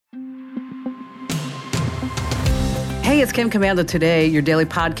Hey, it's Kim Commando Today, your daily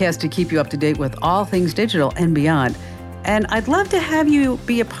podcast to keep you up to date with all things digital and beyond. And I'd love to have you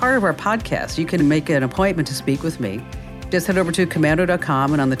be a part of our podcast. You can make an appointment to speak with me. Just head over to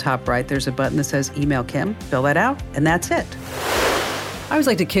commando.com, and on the top right, there's a button that says Email Kim. Fill that out, and that's it. I always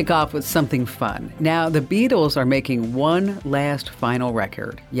like to kick off with something fun. Now, the Beatles are making one last final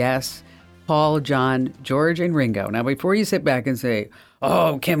record. Yes, Paul, John, George, and Ringo. Now, before you sit back and say,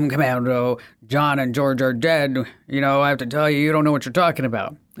 oh, Kim Commando, John and George are dead, I have to tell you, you don't know what you're talking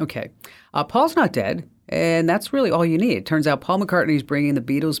about. Okay, Paul's not dead, and that's really all you need. It turns out Paul McCartney is bringing the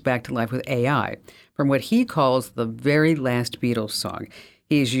Beatles back to life with AI from what he calls the very last Beatles song.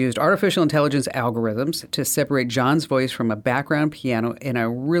 He's used artificial intelligence algorithms to separate John's voice from a background piano in a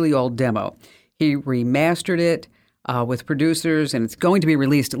really old demo. He remastered it with producers, and it's going to be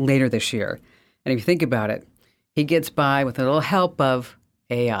released later this year. And if you think about it, he gets by with a little help of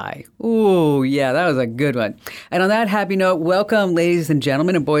AI. Ooh, yeah, that was a good one. And on that happy note, welcome, ladies and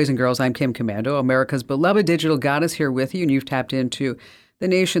gentlemen, and boys and girls. I'm Kim Commando, America's beloved digital goddess, here with you, and you've tapped into the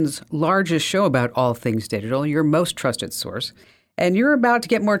nation's largest show about all things digital, your most trusted source. And you're about to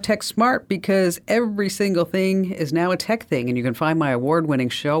get more tech smart because every single thing is now a tech thing, and you can find my award-winning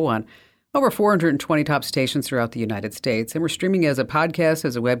show on over 420 top stations throughout the United States. And we're streaming as a podcast,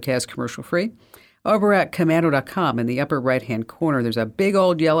 as a webcast, commercial-free. Over at commando.com, in the upper right-hand corner, there's a big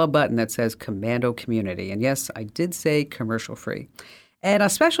old yellow button that says Commando Community. And yes, I did say commercial-free. And a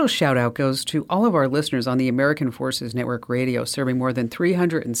special shout-out goes to all of our listeners on the American Forces Network Radio, serving more than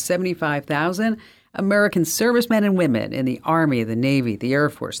 375,000 American servicemen and women in the Army, the Navy, the Air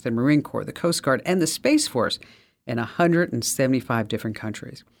Force, the Marine Corps, the Coast Guard, and the Space Force in 175 different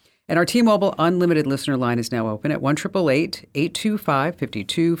countries. And our T-Mobile Unlimited listener line is now open at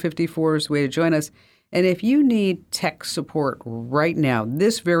 1-888-825-5254 is the way to join us. And if you need tech support right now,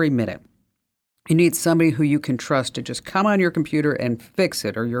 this very minute, you need somebody who you can trust to just come on your computer and fix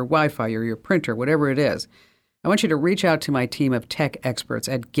it, or your Wi-Fi, or your printer, whatever it is, I want you to reach out to my team of tech experts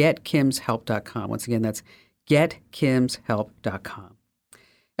at getkimshelp.com. Once again, that's getkimshelp.com.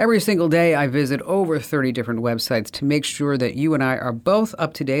 Every single day, I visit over 30 different websites to make sure that you and I are both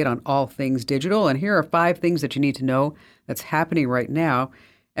up to date on all things digital. And here are 5 things that you need to know that's happening right now.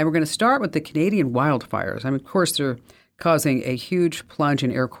 And we're going to start with the Canadian wildfires. Of course, they're causing a huge plunge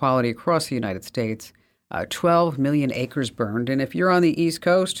in air quality across the United States. 12 million acres burned. And if you're on the East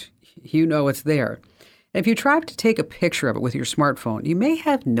Coast, you know it's there. And if you try to take a picture of it with your smartphone, you may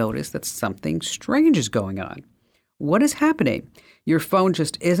have noticed that something strange is going on. What is happening? Your phone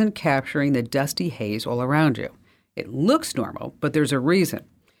just isn't capturing the dusty haze all around you. It looks normal, but there's a reason.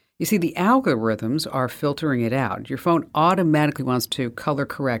 You see, the algorithms are filtering it out. Your phone automatically wants to color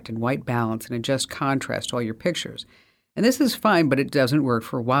correct and white balance and adjust contrast to all your pictures. And this is fine, but it doesn't work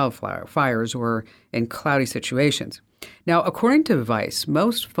for wildfires or in cloudy situations. Now, according to Vice,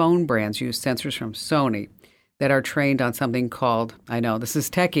 most phone brands use sensors from Sony that are trained on something called, I know, this is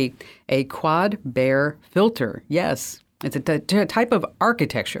techie, a quad Bayer filter. Yes, it's a type of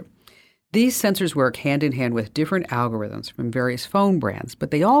architecture. These sensors work hand in hand with different algorithms from various phone brands, but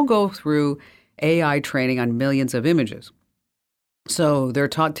they all go through AI training on millions of images. So they're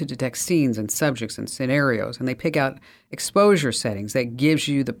taught to detect scenes and subjects and scenarios, and they pick out exposure settings that gives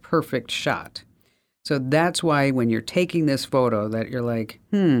you the perfect shot. So that's why when you're taking this photo that you're like,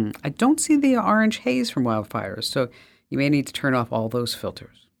 I don't see the orange haze from wildfires. So you may need to turn off all those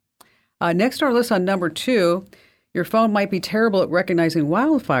filters. Next on our list on number 2, your phone might be terrible at recognizing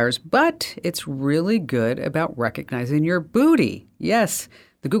wildfires, but it's really good about recognizing your booty. Yes,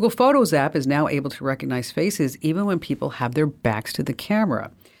 the Google Photos app is now able to recognize faces even when people have their backs to the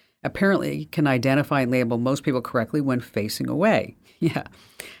camera. Apparently, it can identify and label most people correctly when facing away. Yeah.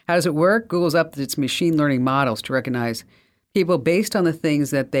 How does it work? Google's upped its machine learning models to recognize people based on the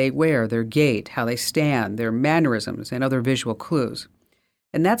things that they wear, their gait, how they stand, their mannerisms, and other visual clues.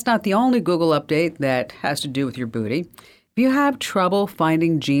 And that's not the only Google update that has to do with your booty. If you have trouble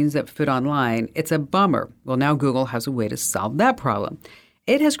finding jeans that fit online, it's a bummer. Well, now Google has a way to solve that problem.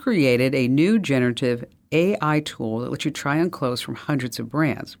 It has created a new generative AI tool that lets you try on clothes from hundreds of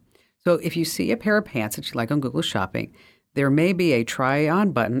brands. So if you see a pair of pants that you like on Google Shopping, there may be a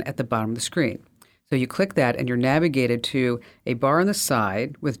try-on button at the bottom of the screen. So you click that and you're navigated to a bar on the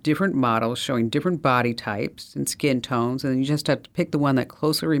side with different models showing different body types and skin tones, and then you just have to pick the one that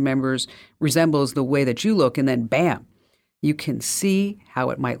closely resembles the way that you look, and then bam, you can see how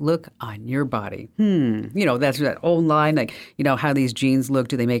it might look on your body. That's that old line, like, how these jeans look,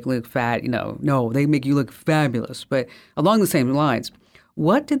 do they make you look fat? No, they make you look fabulous. But along the same lines,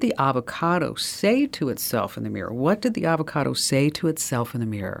 what did the avocado say to itself in the mirror? What did the avocado say to itself in the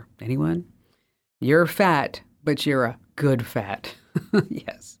mirror? Anyone? You're fat, but you're a good fat.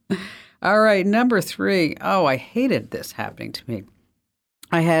 Yes. All right, number 3. Oh, I hated this happening to me.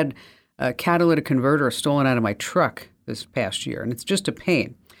 I had a catalytic converter stolen out of my truck this past year, and it's just a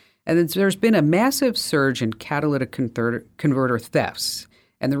pain. And there's been a massive surge in catalytic converter thefts,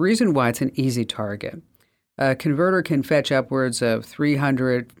 and the reason why it's an easy target. A converter can fetch upwards of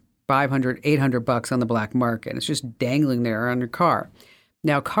 $300, $500, $800 on the black market. It's just dangling there on your car.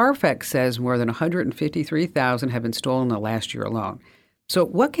 Now, Carfax says more than 153,000 have been stolen in the last year alone. So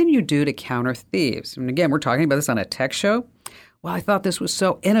what can you do to counter thieves? And again, we're talking about this on a tech show. Well, I thought this was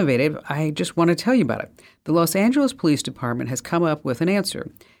so innovative, I just want to tell you about it. The Los Angeles Police Department has come up with an answer.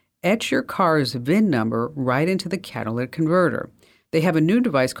 Etch your car's VIN number right into the catalytic converter. They have a new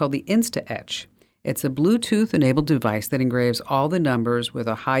device called the Insta-Etch. It's a Bluetooth-enabled device that engraves all the numbers with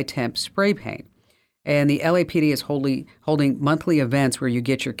a high-temp spray paint. And the LAPD is holding monthly events where you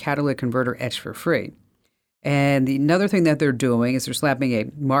get your catalytic converter etched for free. And another thing that they're doing is they're slapping a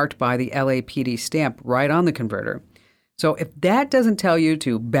marked by the LAPD stamp right on the converter. So if that doesn't tell you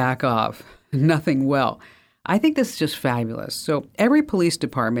to back off, nothing will. I think this is just fabulous. So every police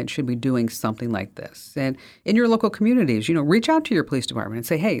department should be doing something like this. And in your local communities, reach out to your police department and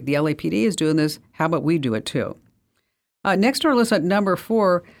say, hey, the LAPD is doing this. How about we do it too? Next on our list at number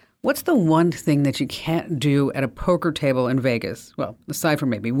 4, what's the one thing that you can't do at a poker table in Vegas? Well, aside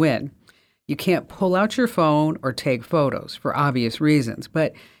from maybe win. You can't pull out your phone or take photos for obvious reasons.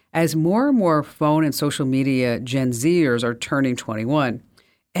 But as more and more phone and social media Gen Zers are turning 21,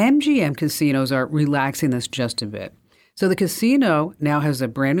 MGM casinos are relaxing this just a bit. So the casino now has a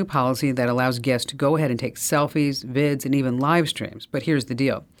brand new policy that allows guests to go ahead and take selfies, vids, and even live streams. But here's the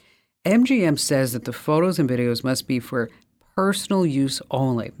deal. MGM says that the photos and videos must be for personal use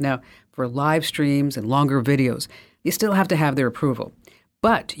only. Now, for live streams and longer videos, you still have to have their approval.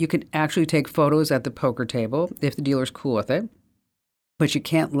 But you can actually take photos at the poker table if the dealer's cool with it. But you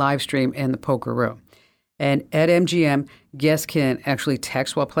can't live stream in the poker room. And at MGM, guests can actually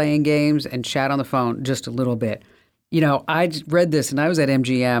text while playing games and chat on the phone just a little bit. I read this and I was at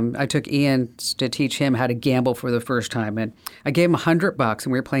MGM. I took Ian to teach him how to gamble for the first time. And I gave him $100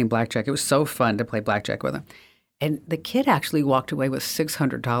 and we were playing blackjack. It was so fun to play blackjack with him. And the kid actually walked away with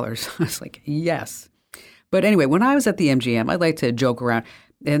 $600. I was like, yes. But anyway, when I was at the MGM, I like to joke around.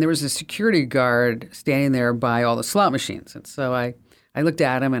 And there was a security guard standing there by all the slot machines. And so I looked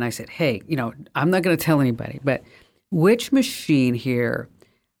at him and I said, hey, I'm not going to tell anybody, but which machine here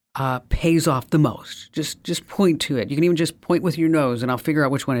pays off the most? Just point to it. You can even just point with your nose and I'll figure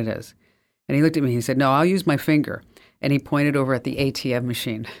out which one it is. And he looked at me and he said, no, I'll use my finger. And he pointed over at the ATM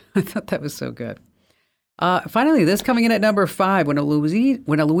machine. I thought that was so good. Finally, this coming in at number 5, when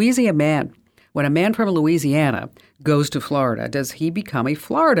a man from Louisiana goes to Florida, does he become a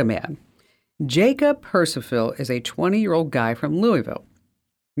Florida man? Jacob Percival is a 20-year-old guy from Louisiana.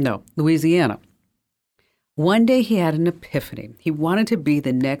 One day he had an epiphany. He wanted to be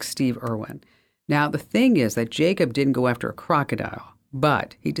the next Steve Irwin. Now, the thing is that Jacob didn't go after a crocodile,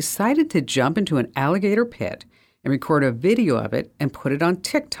 but he decided to jump into an alligator pit and record a video of it and put it on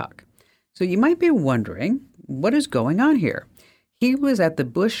TikTok. So you might be wondering, what is going on here? He was at the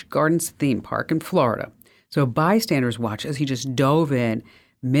Busch Gardens theme park in Florida. So bystanders watched as he just dove in,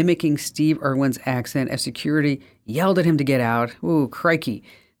 mimicking Steve Irwin's accent as security yelled at him to get out. Ooh, crikey.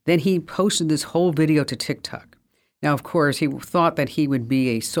 Then he posted this whole video to TikTok. Now, of course, he thought that he would be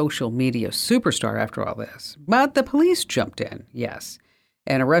a social media superstar after all this. But the police jumped in, yes.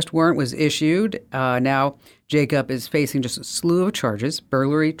 An arrest warrant was issued. Now, Jacob is facing just a slew of charges: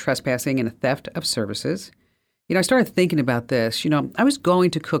 burglary, trespassing, and a theft of services. I started thinking about this. I was going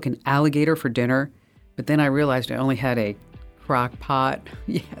to cook an alligator for dinner, but then I realized I only had a crock pot.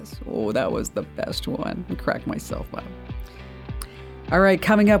 Yes. Oh, that was the best one. I cracked myself up. All right,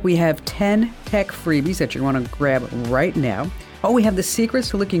 coming up, we have 10 tech freebies that you want to grab right now. Oh, we have the secrets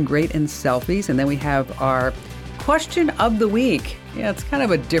to looking great in selfies, and then we have our question of the week. Yeah, it's kind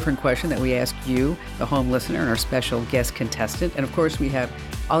of a different question that we ask you, the home listener, and our special guest contestant. And of course, we have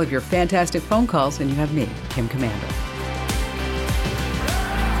all of your fantastic phone calls, and you have me, Kim Commander.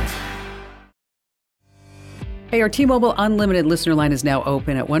 Hey, our T-Mobile Unlimited listener line is now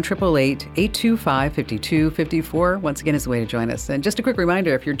open at 1-888-825-5254. Once again, is the way to join us. And just a quick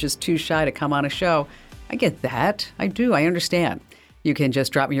reminder, if you're just too shy to come on a show, I get that. I do. I understand. You can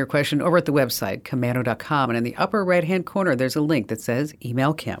just drop me your question over at the website, commando.com. And in the upper right-hand corner, there's a link that says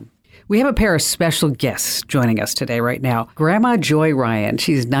Email Kim. We have a pair of special guests joining us today right now. Grandma Joy Ryan,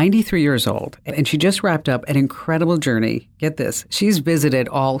 she's 93 years old, and she just wrapped up an incredible journey. Get this. She's visited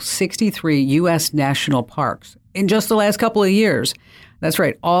all 63 U.S. national parks in just the last couple of years. That's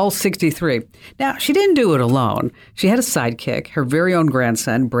right, all 63. Now, she didn't do it alone. She had a sidekick, her very own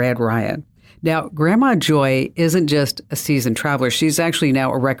grandson, Brad Ryan. Now, Grandma Joy isn't just a seasoned traveler. She's actually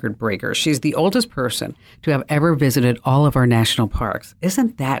now a record breaker. She's the oldest person to have ever visited all of our national parks.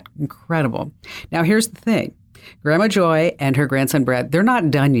 Isn't that incredible? Now, here's the thing. Grandma Joy and her grandson, Brad, they're not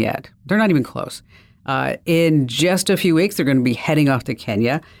done yet. They're not even close. In just a few weeks, they're going to be heading off to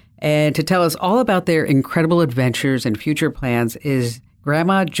Kenya. And to tell us all about their incredible adventures and future plans is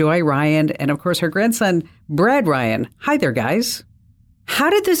Grandma Joy Ryan and, of course, her grandson, Brad Ryan. Hi there, guys. How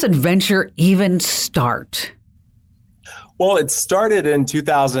did this adventure even start? Well, it started in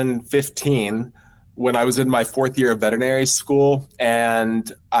 2015 when I was in my fourth year of veterinary school,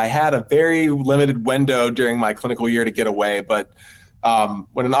 and I had a very limited window during my clinical year to get away. But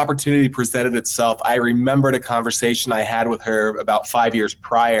when an opportunity presented itself, I remembered a conversation I had with her about 5 years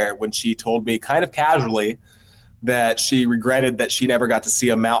prior when she told me kind of casually that she regretted that she never got to see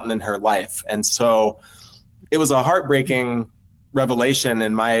a mountain in her life. And so it was a heartbreaking revelation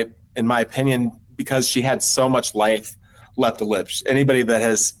in my opinion, because she had so much life left to live. Anybody that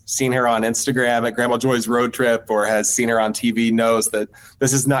has seen her on Instagram at Grandma Joy's Road Trip or has seen her on TV knows that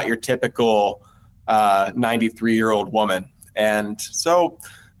this is not your typical 93-year-old woman. And so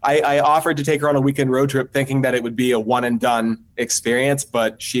I offered to take her on a weekend road trip thinking that it would be a one and done experience,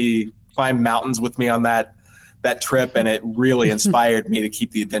 but she climbed mountains with me on that trip, and it really inspired me to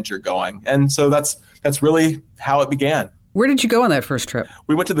keep the adventure going. And so that's really how it began. Where did you go on that first trip?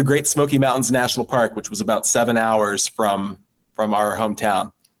 We went to the Great Smoky Mountains National Park, which was about 7 hours from our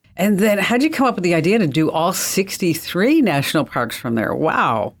hometown. And then how'd you come up with the idea to do all 63 national parks from there?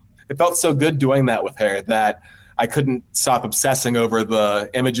 Wow. It felt so good doing that with her that I couldn't stop obsessing over the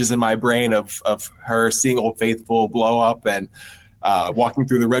images in my brain of her seeing Old Faithful blow up and walking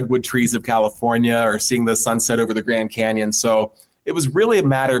through the redwood trees of California or seeing the sunset over the Grand Canyon. So it was really a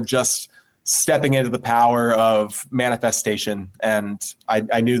matter of just stepping into the power of manifestation, and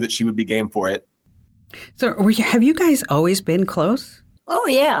I knew that she would be game for it. So have you guys always been close? Oh,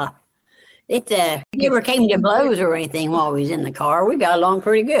 yeah. It never came to blows or anything while we was in the car. We got along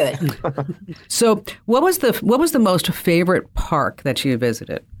pretty good. So what was the most favorite park that you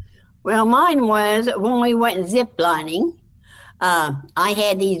visited? Well, mine was when we went zip lining. I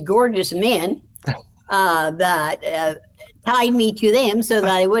had these gorgeous men that tied me to them so that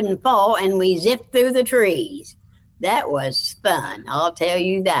I wouldn't fall, and we zipped through the trees. That was fun, I'll tell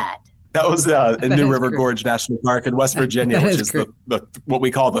you that. That was in New River Gorge National Park in West Virginia, which is the what we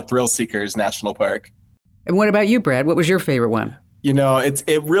call the Thrill Seekers National Park. And what about you, Brad? What was your favorite one? You know,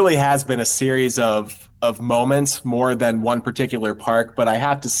 it really has been a series of moments more than one particular park. But I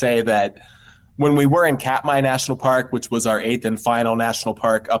have to say that when we were in Katmai National Park, which was our 8th and final national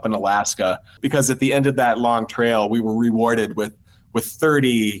park up in Alaska, because at the end of that long trail, we were rewarded with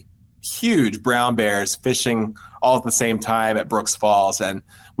 30 huge brown bears fishing all at the same time at Brooks Falls. And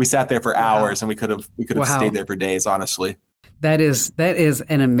we sat there for hours, and we could have stayed there for days, honestly. That is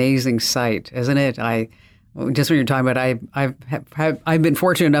an amazing sight, isn't it? Just when you're talking about, I've been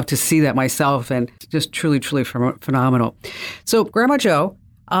fortunate enough to see that myself, and just truly phenomenal. So, Grandma Jo,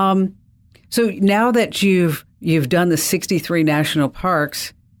 so now that you've done the 63 national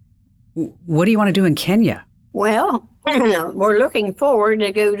parks, what do you want to do in Kenya? Well, we're looking forward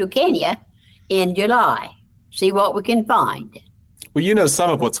to go to Kenya in July, see what we can find. Well, you know some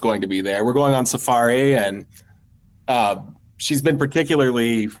of what's going to be there. We're going on safari, and she's been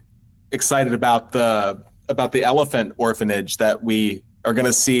particularly excited about the elephant orphanage that we are going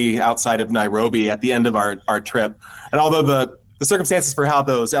to see outside of Nairobi at the end of our trip. And although the circumstances for how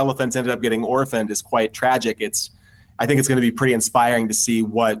those elephants ended up getting orphaned is quite tragic, I think it's going to be pretty inspiring to see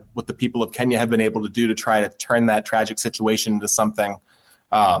what the people of Kenya have been able to do to try to turn that tragic situation into something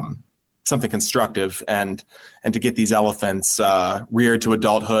constructive, and to get these elephants reared to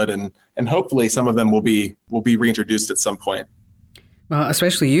adulthood, and hopefully some of them will be reintroduced at some point. Well,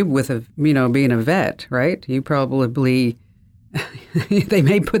 especially you with being a vet, right? You probably they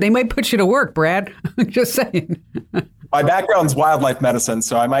might put you to work, Brad. Just saying. My background's wildlife medicine,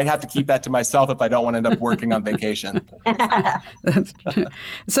 so I might have to keep that to myself if I don't want to end up working on vacation.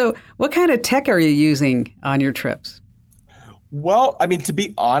 So what kind of tech are you using on your trips? Well, I mean, to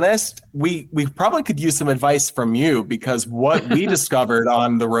be honest, we probably could use some advice from you, because what we discovered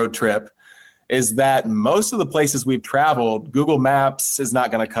on the road trip is that most of the places we've traveled, Google Maps is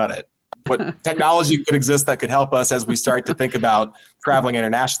not going to cut it. What technology could exist that could help us as we start to think about traveling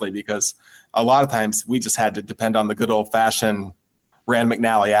internationally, because a lot of times we just had to depend on the good old-fashioned Rand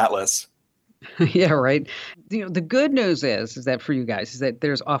McNally Atlas. Yeah, right. The good news is that for you guys is that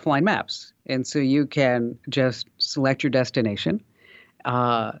there's offline maps. And so you can just select your destination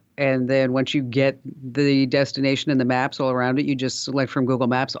And then once you get the destination and the maps all around it, you just select from Google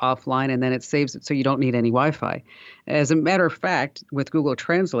Maps offline, and then it saves it so you don't need any Wi-Fi. As a matter of fact, with Google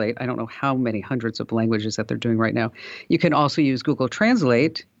Translate, I don't know how many hundreds of languages that they're doing right now. You can also use Google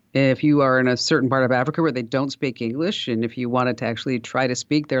Translate if you are in a certain part of Africa where they don't speak English, and if you wanted to actually try to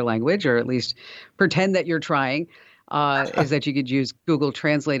speak their language, or at least pretend that you're trying, is that you could use Google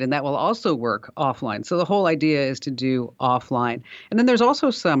Translate, and that will also work offline. So the whole idea is to do offline. And then there's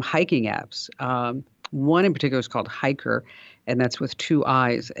also some hiking apps. One in particular is called Hiker, and that's with 2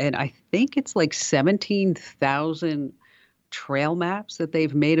 eyes. And I think it's like 17,000 trail maps that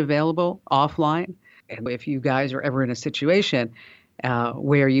they've made available offline. And if you guys are ever in a situation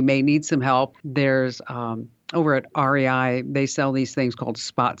where you may need some help, there's over at REI, they sell these things called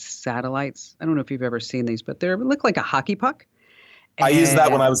spot satellites. I don't know if you've ever seen these, but they look like a hockey puck. I used that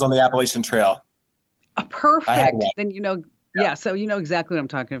when I was on the Appalachian Trail. Perfect. Then so you know exactly what I'm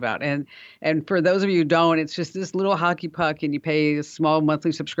talking about. And for those of you who don't, it's just this little hockey puck, and you pay a small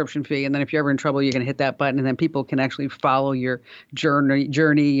monthly subscription fee. And then if you're ever in trouble, you can hit that button, and then people can actually follow your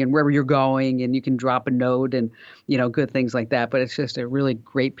journey and wherever you're going, and you can drop a note and, good things like that. But it's just a really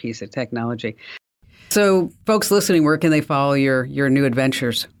great piece of technology. So folks listening, where can they follow your new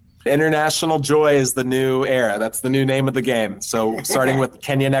adventures? International Joy is the new era. That's the new name of the game. So starting with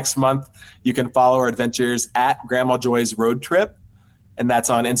Kenya next month, you can follow our adventures at Grandma Joy's Road Trip. And that's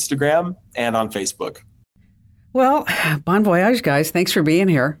on Instagram and on Facebook. Well, bon voyage, guys. Thanks for being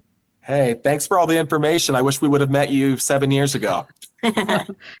here. Hey, thanks for all the information. I wish we would have met you 7 years ago.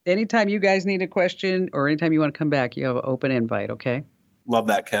 Anytime you guys need a question or anytime you want to come back, you have an open invite, okay? Love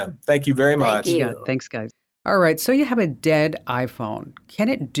that, Kim. Thank you very much. Thank you. Yeah, thanks, guys. All right, so you have a dead iPhone. Can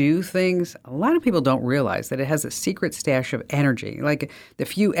it do things? A lot of people don't realize that it has a secret stash of energy, like the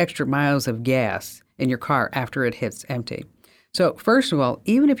few extra miles of gas in your car after it hits empty. So first of all,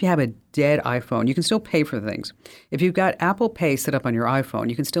 even if you have a dead iPhone, you can still pay for things. If you've got Apple Pay set up on your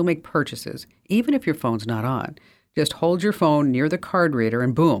iPhone, you can still make purchases, even if your phone's not on. Just hold your phone near the card reader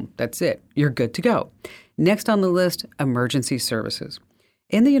and boom, that's it. You're good to go. Next on the list, emergency services.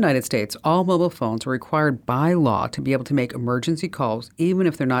 In the United States, all mobile phones are required by law to be able to make emergency calls, even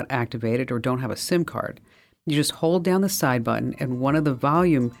if they're not activated or don't have a SIM card. You just hold down the side button and one of the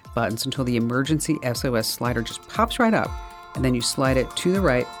volume buttons until the emergency SOS slider just pops right up, and then you slide it to the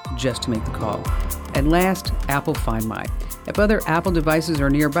right just to make the call. And last, Apple Find My. If other Apple devices are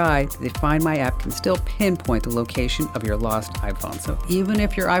nearby, the Find My app can still pinpoint the location of your lost iPhone. So even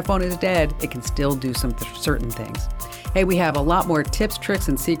if your iPhone is dead, it can still do some certain things. Hey, we have a lot more tips, tricks,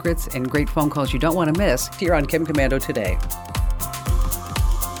 and secrets and great phone calls you don't want to miss here on Kim Commando Today.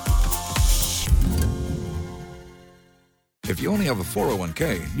 If you only have a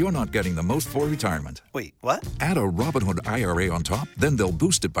 401k, you're not getting the most for retirement. Wait, what? Add a Robinhood IRA on top, then they'll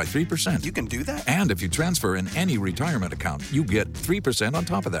boost it by 3%. You can do that? And if you transfer in any retirement account, you get 3% on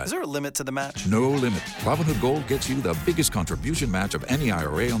top of that. Is there a limit to the match? No limit. Robinhood Gold gets you the biggest contribution match of any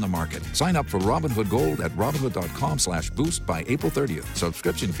IRA on the market. Sign up for Robinhood Gold at Robinhood.com/boost by April 30th.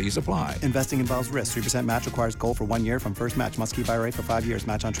 Subscription fees apply. Investing involves risk. 3% match requires gold for 1 year from first match. Must keep IRA for 5 years.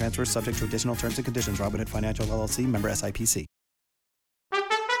 Match on transfers subject to additional terms and conditions. Robinhood Financial LLC, member SIPC.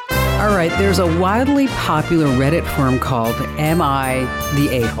 All right, there's a wildly popular Reddit forum called Am I the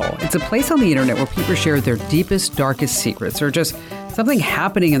A-Hole? It's a place on the internet where people share their deepest, darkest secrets or just something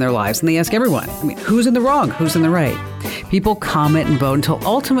happening in their lives, and they ask everyone, who's in the wrong, who's in the right? People comment and vote until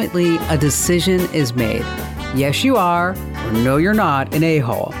ultimately a decision is made. Yes, you are, or no, you're not an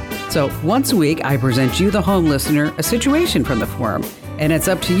a-hole. So once a week, I present you, the home listener, a situation from the forum, and it's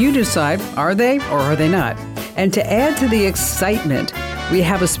up to you to decide, are they or are they not? And to add to the excitement, we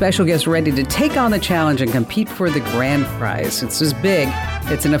have a special guest ready to take on the challenge and compete for the grand prize. It's this big.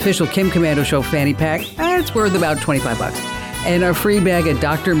 It's an official Kim Commando Show fanny pack. It's worth about $25. And a free bag of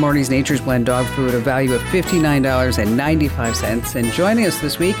Dr. Morty's Nature's Blend dog food, a value of $59.95. And joining us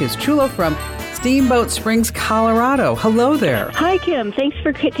this week is Chulo from Steamboat Springs, Colorado. Hello there. Hi, Kim. Thanks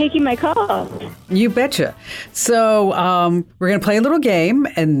for taking my call. You betcha. So we're going to play a little game,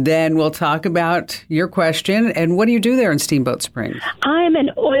 and then we'll talk about your question. And what do you do there in Steamboat Springs? I'm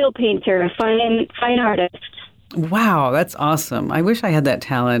an oil painter, a fine artist. Wow, that's awesome. I wish I had that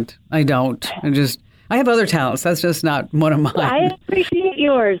talent. I don't. I have other talents. That's just not one of mine. I appreciate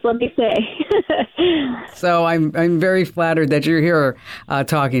yours, let me say. So I'm very flattered that you're here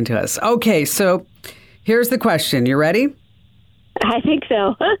talking to us. Okay, so here's the question. You ready? I think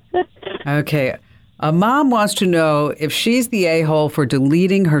so. Okay. A mom wants to know if she's the a-hole for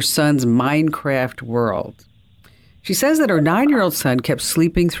deleting her son's Minecraft world. She says that her 9-year-old son kept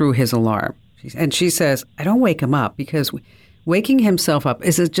sleeping through his alarm. And she says, I don't wake him up because waking himself up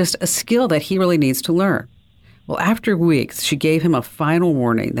is just a skill that he really needs to learn. Well, after weeks, she gave him a final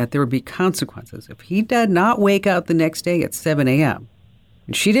warning that there would be consequences if he did not wake up the next day at 7 a.m.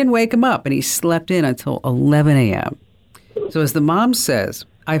 And she didn't wake him up, and he slept in until 11 a.m. So as the mom says,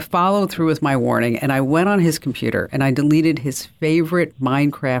 I followed through with my warning, and I went on his computer, and I deleted his favorite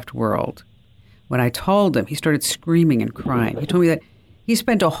Minecraft world. When I told him, he started screaming and crying. He told me that he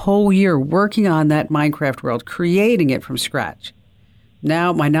spent a whole year working on that Minecraft world, creating it from scratch.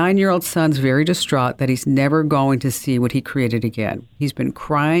 Now, my 9-year-old son's very distraught that he's never going to see what he created again. He's been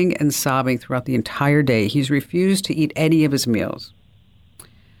crying and sobbing throughout the entire day. He's refused to eat any of his meals.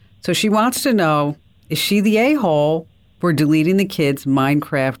 So she wants to know, is she the a-hole for deleting the kid's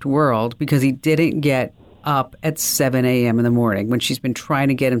Minecraft world because he didn't get up at 7 a.m. in the morning when she's been trying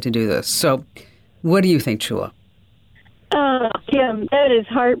to get him to do this? So what do you think, Chula? Kim, that is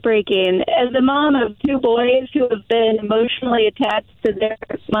heartbreaking. As a mom of 2 boys who have been emotionally attached to their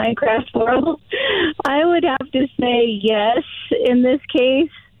Minecraft world, I would have to say yes in this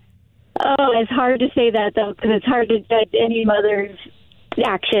case. Oh, it's hard to say that, though, because it's hard to judge any mother's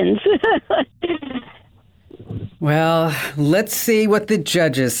actions. Well, let's see what the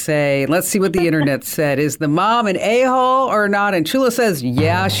judges say. Let's see what the internet said. Is the mom an a-hole or not? And Chula says,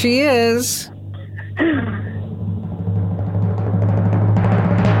 yeah, she is.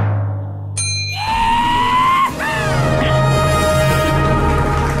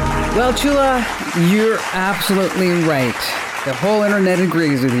 Well, Chula, you're absolutely right. The whole internet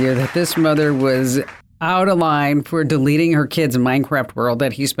agrees with you that this mother was out of line for deleting her kid's Minecraft world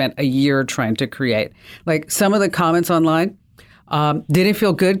that he spent a year trying to create. Like some of the comments online, didn't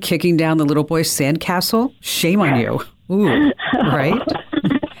feel good kicking down the little boy's sandcastle? Shame on you. Ooh, right?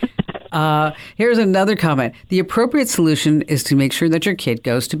 Here's another comment. The appropriate solution is to make sure that your kid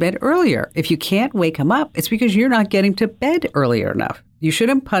goes to bed earlier. If you can't wake him up, it's because you're not getting to bed earlier enough. You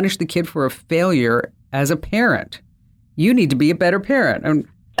shouldn't punish the kid for a failure as a parent. You need to be a better parent,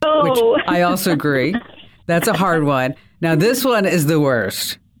 which I also agree. That's a hard one. Now, this one is the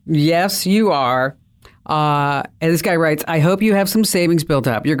worst. Yes, you are. And this guy writes, I hope you have some savings built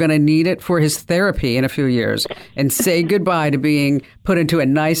up. You're going to need it for his therapy in a few years. And say goodbye to being put into a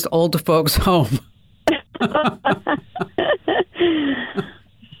nice old folks home.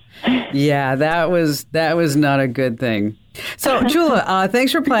 Yeah, that was not a good thing. So, Chula,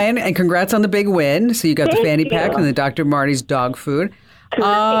 thanks for playing, and congrats on the big win. So you got the fanny pack and the Dr. Marty's dog food.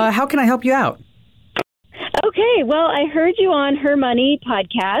 How can I help you out? Okay, well, I heard you on Her Money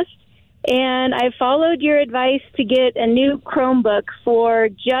podcast, and I followed your advice to get a new Chromebook for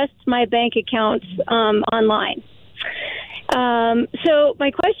just my bank accounts online. So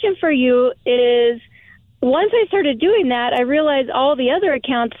my question for you is, once I started doing that, I realized all the other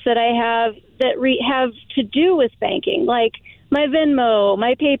accounts that I have that have to do with banking, like my Venmo,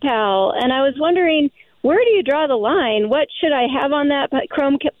 my PayPal, and I was wondering, where do you draw the line? What should I have on that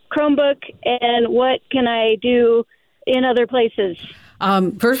Chromebook, and what can I do in other places?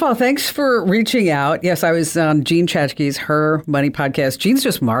 First of all, thanks for reaching out. Yes, I was on Jean Chachki's Her Money podcast. Jean's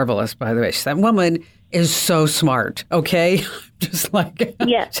just marvelous, by the way. That woman is so smart, okay? Just like,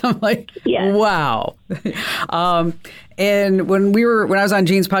 yes. I'm like, yes. Wow. And when I was on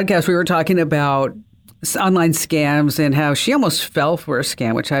Jean's podcast, we were talking about online scams and how she almost fell for a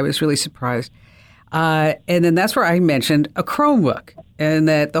scam, which I was really surprised. And then that's where I mentioned a Chromebook, and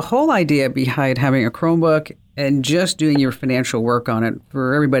that the whole idea behind having a Chromebook and just doing your financial work on it,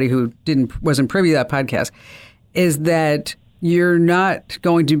 for everybody who wasn't privy to that podcast, is that you're not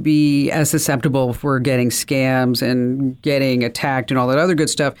going to be as susceptible for getting scams and getting attacked and all that other good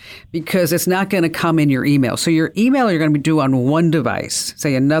stuff, because it's not going to come in your email. So your email you're going to do on one device,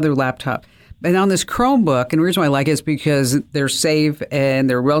 say another laptop. And on this Chromebook, and the reason why I like it is because they're safe and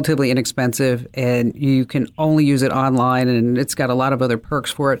they're relatively inexpensive, and you can only use it online, and it's got a lot of other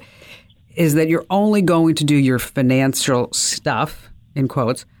perks for it, is that you're only going to do your financial stuff, in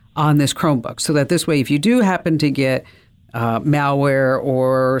quotes, on this Chromebook. So that this way, if you do happen to get malware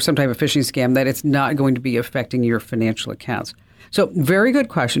or some type of phishing scam, that it's not going to be affecting your financial accounts. So very good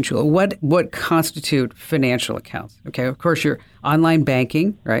question, Chula. What constitute financial accounts? Okay, of course, your online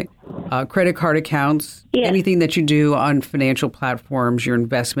banking, right? Credit card accounts, yes. Anything that you do on financial platforms, your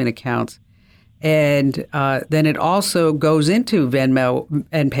investment accounts. And then it also goes into Venmo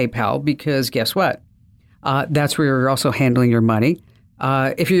and PayPal, because guess what? That's where you're also handling your money.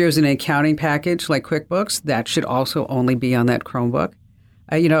 If you're using an accounting package like QuickBooks, that should also only be on that Chromebook.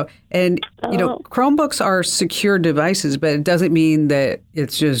 Chromebooks are secure devices, but it doesn't mean that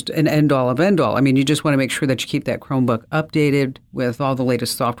it's just an end-all of end-all. I mean, you just want to make sure that you keep that Chromebook updated with all the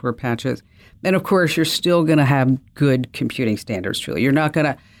latest software patches. And of course, you're still going to have good computing standards, Julie. You're not going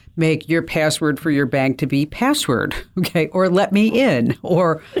to make your password for your bank to be password, okay, or let me in,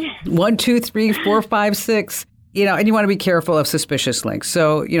 or 1, 2, 3, 4, 5, 6. And you want to be careful of suspicious links.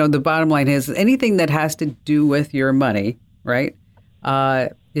 So, the bottom line is anything that has to do with your money, right,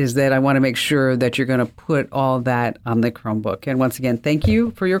 is that I want to make sure that you're going to put all that on the Chromebook. And once again, thank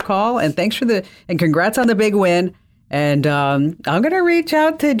you for your call, and and congrats on the big win. And I'm going to reach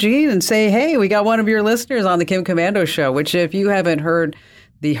out to Jean and say, hey, we got one of your listeners on the Kim Komando Show, which if you haven't heard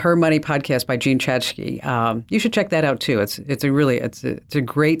the Her Money podcast by Jean Chachki, you should check that out too. It's a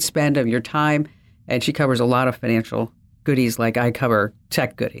great spend of your time, and she covers a lot of financial goodies like I cover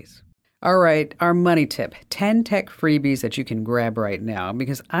tech goodies. All right, our money tip, 10 tech freebies that you can grab right now,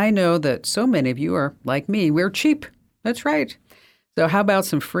 because I know that so many of you are like me, we're cheap. That's right. So how about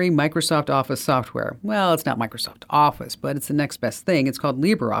some free Microsoft Office software? Well, it's not Microsoft Office, but it's the next best thing. It's called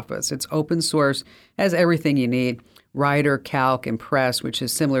LibreOffice. It's open source, has everything you need, Writer, Calc, Impress, which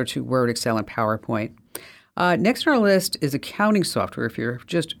is similar to Word, Excel, and PowerPoint. Next on our list is accounting software. If you're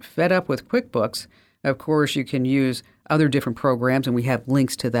just fed up with QuickBooks, of course, you can use other different programs, and we have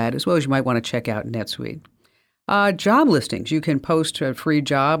links to that, as well as you might want to check out NetSuite. Job listings. You can post a free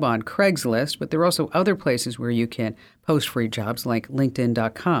job on Craigslist, but there are also other places where you can post free jobs like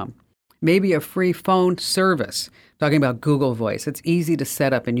LinkedIn.com. Maybe a free phone service. Talking about Google Voice. It's easy to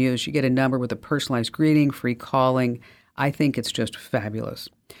set up and use. You get a number with a personalized greeting, free calling. I think it's just fabulous.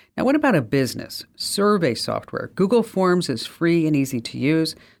 Now, what about a business? Survey software. Google Forms is free and easy to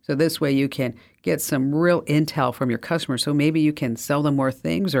use. So this way you can get some real intel from your customers. So maybe you can sell them more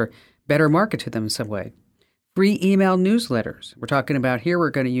things or better market to them in some way. Free email newsletters. We're talking about here, we're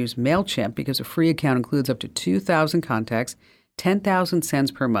going to use MailChimp because a free account includes up to 2,000 contacts, 10,000 sends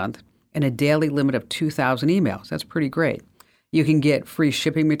per month, and a daily limit of 2,000 emails. That's pretty great. You can get free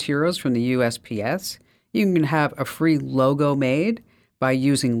shipping materials from the USPS. You can have a free logo made by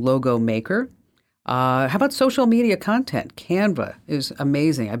using Logo Maker. How about social media content? Canva is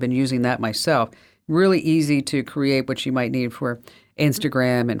amazing. I've been using that myself. Really easy to create what you might need for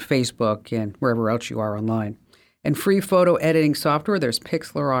Instagram and Facebook and wherever else you are online. And free photo editing software, there's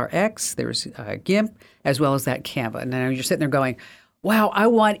Pixlr RX, there's GIMP, as well as that Canva. Now you're sitting there going, wow, I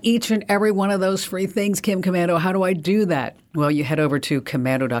want each and every one of those free things, Kim Komando. How do I do that? Well, you head over to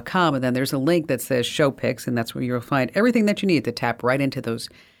komando.com, and then there's a link that says Show Picks, and that's where you'll find everything that you need to tap right into those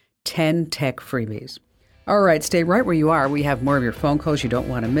 10 tech freebies. All right, stay right where you are. We have more of your phone calls you don't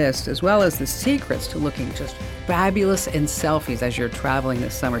want to miss, as well as the secrets to looking just fabulous in selfies as you're traveling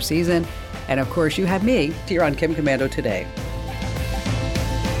this summer season. And of course, you have me here on Kim Komando today.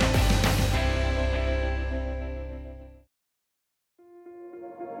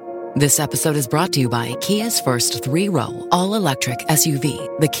 This episode is brought to you by Kia's first 3-row, all-electric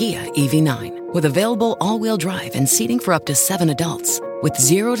SUV, the Kia EV9, with available all-wheel drive and seating for up to 7 adults, with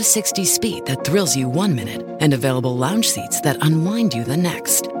 0 to 60 speed that thrills you 1 minute and available lounge seats that unwind you the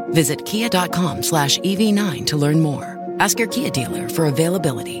next. Visit kia.com/EV9 to learn more. Ask your Kia dealer for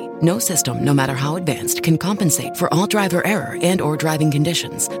availability. No system, no matter how advanced, can compensate for all driver error and or driving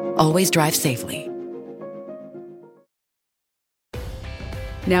conditions. Always drive safely.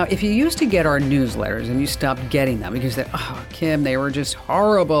 Now, if you used to get our newsletters and you stopped getting them because you said, oh, Kim, they were just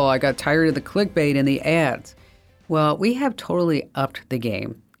horrible. I got tired of the clickbait and the ads. Well, we have totally upped the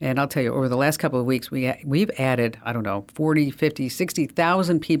game. And I'll tell you, over the last couple of weeks, we've added, 40, 50,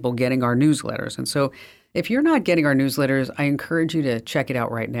 60,000 people getting our newsletters. And so if you're not getting our newsletters, I encourage you to check it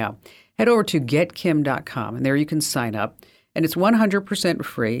out right now. Head over to getkim.com, and there you can sign up. And it's 100%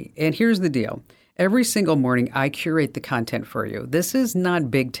 free. And here's the deal. Every single morning, I curate the content for you. This is not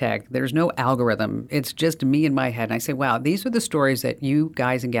big tech. There's no algorithm. It's just me in my head. And I say, wow, these are the stories that you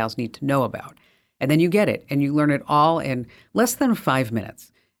guys and gals need to know about. And then you get it, and you learn it all in less than 5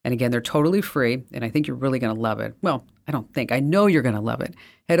 minutes. And again, they're totally free, and I think you're really going to love it. Well, I don't think. I know you're going to love it.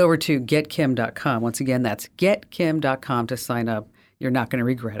 Head over to getkim.com. Once again, that's getkim.com to sign up. You're not going to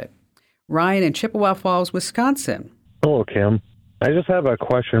regret it. Ryan in Chippewa Falls, Wisconsin. Hello, Kim. I just have a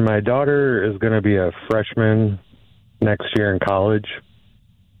question. My daughter is going to be a freshman next year in college,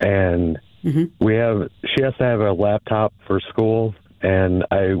 and she has to have a laptop for school. And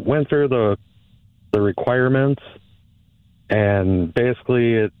I went through the requirements, and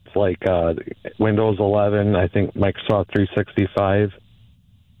basically it's like Windows 11, I think Microsoft 365,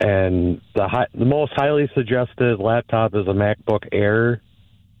 and the most highly suggested laptop is a MacBook Air,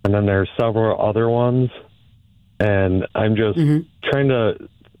 and then there's several other ones. And I'm just trying to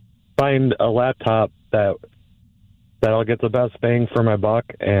find a laptop that'll get the best bang for my buck,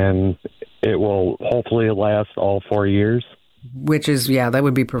 and it will hopefully last all 4 years. Which is, that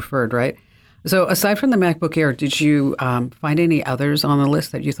would be preferred, right? So aside from the MacBook Air, did you find any others on the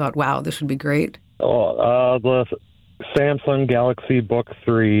list that you thought, wow, this would be great? The Samsung Galaxy Book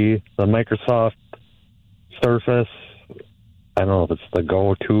 3, the Microsoft Surface, I don't know if it's the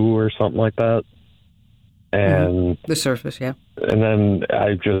Go 2 or something like that. And the Surface, yeah. And then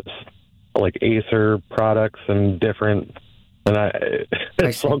I just like Acer products and different, and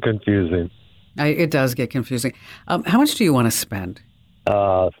it's so confusing. It does get confusing. How much do you want to spend?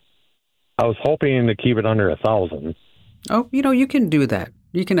 I was hoping to keep it under 1,000. Oh, you can do that.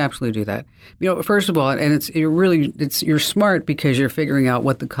 You can absolutely do that. First of all, and you're smart because you're figuring out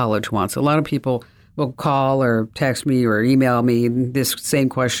what the college wants. A lot of people will call or text me or email me this same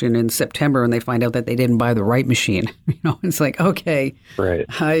question in September when they find out that they didn't buy the right machine. It's like, okay, right.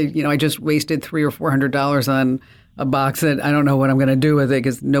 I just wasted $300 or $400 on a box that I don't know what I'm going to do with it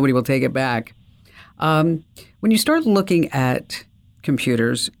because nobody will take it back. When you start looking at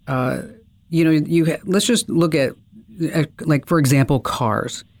computers, let's just look at, like, for example,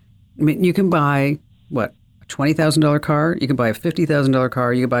 cars. I mean, you can buy what? $20,000 car, you can buy a $50,000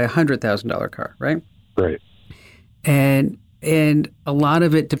 car, you can buy a $100,000 car, right? Right. And a lot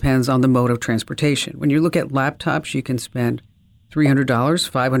of it depends on the mode of transportation. When you look at laptops, you can spend $300,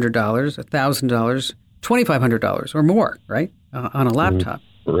 $500, $1,000, $2,500 or more, right, on a laptop.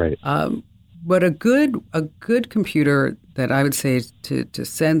 Right. But a good computer that I would say to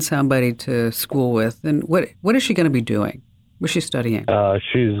send somebody to school with, and what is she going to be doing? What's she studying?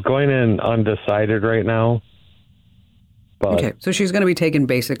 She's going in undecided right now. Okay, so she's going to be taking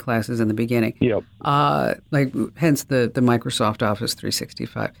basic classes in the beginning. Yep. Hence the Microsoft Office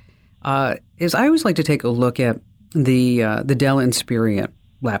 365. Is I always like to take a look at the Dell Inspiron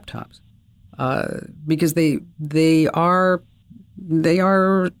laptops because they are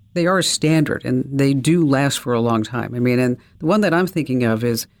standard and they do last for a long time. I mean, and the one that I'm thinking of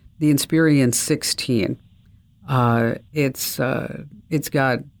is the Inspiron 16. It's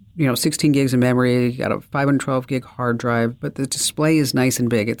got 16 gigs of memory, got a 512 gig hard drive, but the display is nice and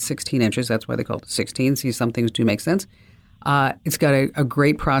big. It's 16 inches. That's why they call it 16. See, some things do make sense. It's got a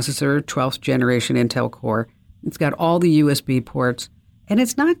great processor, 12th generation Intel Core. It's got all the USB ports, and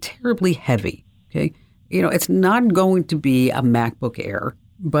it's not terribly heavy. Okay, it's not going to be a MacBook Air,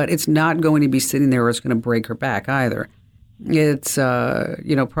 but it's not going to be sitting there where it's going to break her back either. It's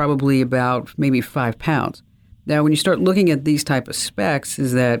probably about maybe 5 pounds. Now, when you start looking at these type of specs,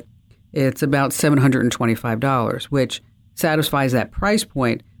 is that it's about $725, which satisfies that price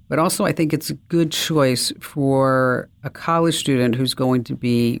point. But also, I think it's a good choice for a college student who's going to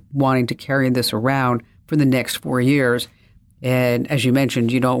be wanting to carry this around for the next 4 years. And as you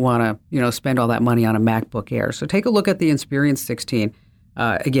mentioned, you don't want to, spend all that money on a MacBook Air. So take a look at the Inspiron 16.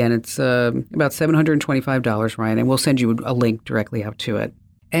 Again, it's about $725, Ryan, and we'll send you a link directly out to it.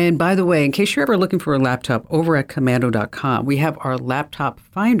 And by the way, in case you're ever looking for a laptop, over at commando.com, we have our laptop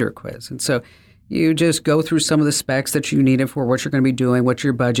finder quiz. And so you just go through some of the specs that you needed for what you're going to be doing, what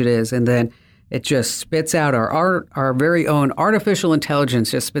your budget is, and then it just spits out our very own artificial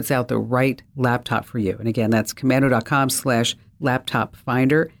intelligence just spits out the right laptop for you. And again, that's commando.com/laptop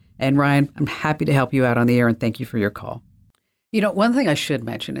finder. And Ryan, I'm happy to help you out on the air, and thank you for your call. One thing I should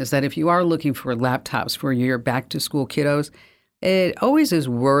mention is that if you are looking for laptops for your back-to-school kiddos, it always is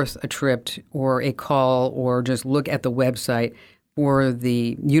worth a trip or a call or just look at the website for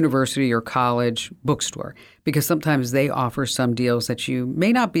the university or college bookstore, because sometimes they offer some deals that you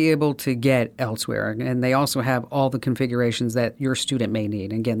may not be able to get elsewhere. And they also have all the configurations that your student may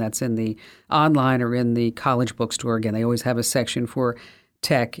need. And again, that's in the online or in the college bookstore. Again, they always have a section for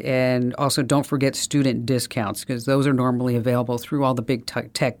tech. And also don't forget student discounts, because those are normally available through all the big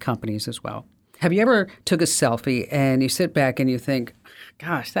tech companies as well. Have you ever took a selfie and you sit back and you think,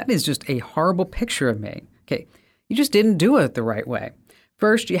 gosh, that is just a horrible picture of me? Okay, you just didn't do it the right way.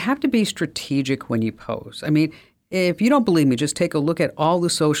 First, you have to be strategic when you pose. I mean, if you don't believe me, just take a look at all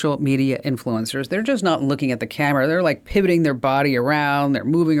the social media influencers. They're just not looking at the camera. They're like pivoting their body around. They're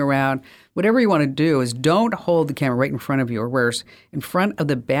moving around. Whatever you want to do is don't hold the camera right in front of you, or worse, in front of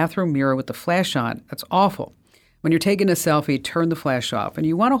the bathroom mirror with the flash on. That's awful. When you're taking a selfie, turn the flash off, and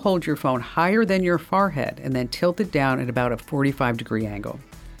you want to hold your phone higher than your forehead and then tilt it down at about a 45-degree angle.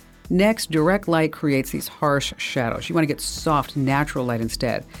 Next, direct light creates these harsh shadows. You want to get soft, natural light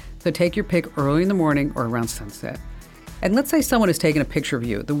instead. So take your pic early in the morning or around sunset. And let's say someone is taking a picture of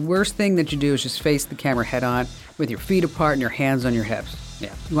you. The worst thing that you do is just face the camera head on with your feet apart and your hands on your hips.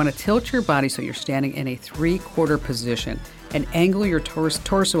 Yeah. You want to tilt your body so you're standing in a 3/4 position and angle your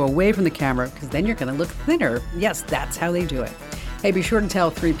torso away from the camera, because then you're going to look thinner. Yes, that's how they do it. Hey, be sure to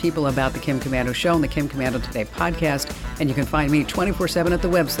tell 3 people about the Kim Komando Show and the Kim Komando Today podcast. And you can find me 24/7 at the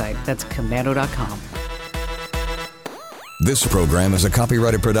website. That's komando.com. This program is a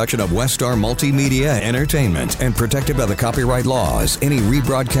copyrighted production of Westar Multimedia Entertainment and protected by the copyright laws. Any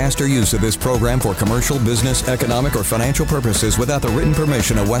rebroadcast or use of this program for commercial, business, economic, or financial purposes without the written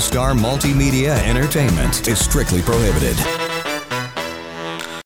permission of Westar Multimedia Entertainment is strictly prohibited.